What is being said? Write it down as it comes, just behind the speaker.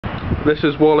This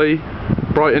is Wally,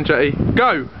 Brighton Jetty.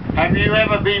 Go! Have you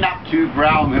ever been up to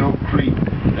Brownhill Creek?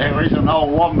 There is an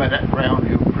old wombat at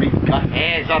Brownhill Creek. Got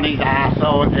hairs on his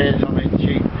arsehole and hairs on his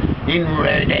cheek. In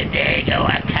Rodadego,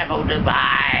 a camel to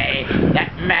buy.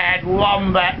 That mad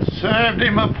wombat served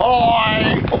him a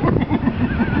pie.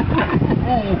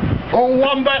 Oh,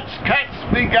 wombat's cats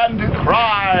began to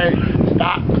cry.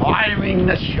 Start climbing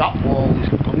the shop walls.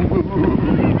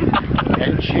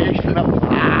 And chasing a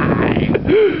fly.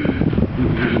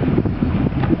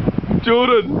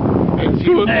 Jordan! It's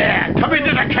in there! Come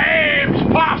into the caves!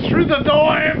 Pass through the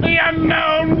door of the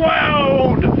unknown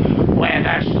world! Where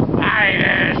the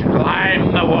spiders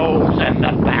climb the walls and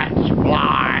the bats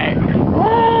fly!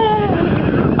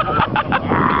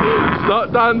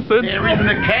 Start dancing! They're in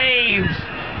the caves!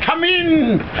 Come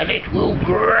in! And it will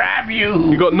grab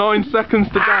you! You got 9 seconds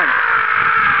to dance.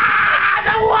 Ah,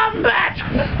 the wombat!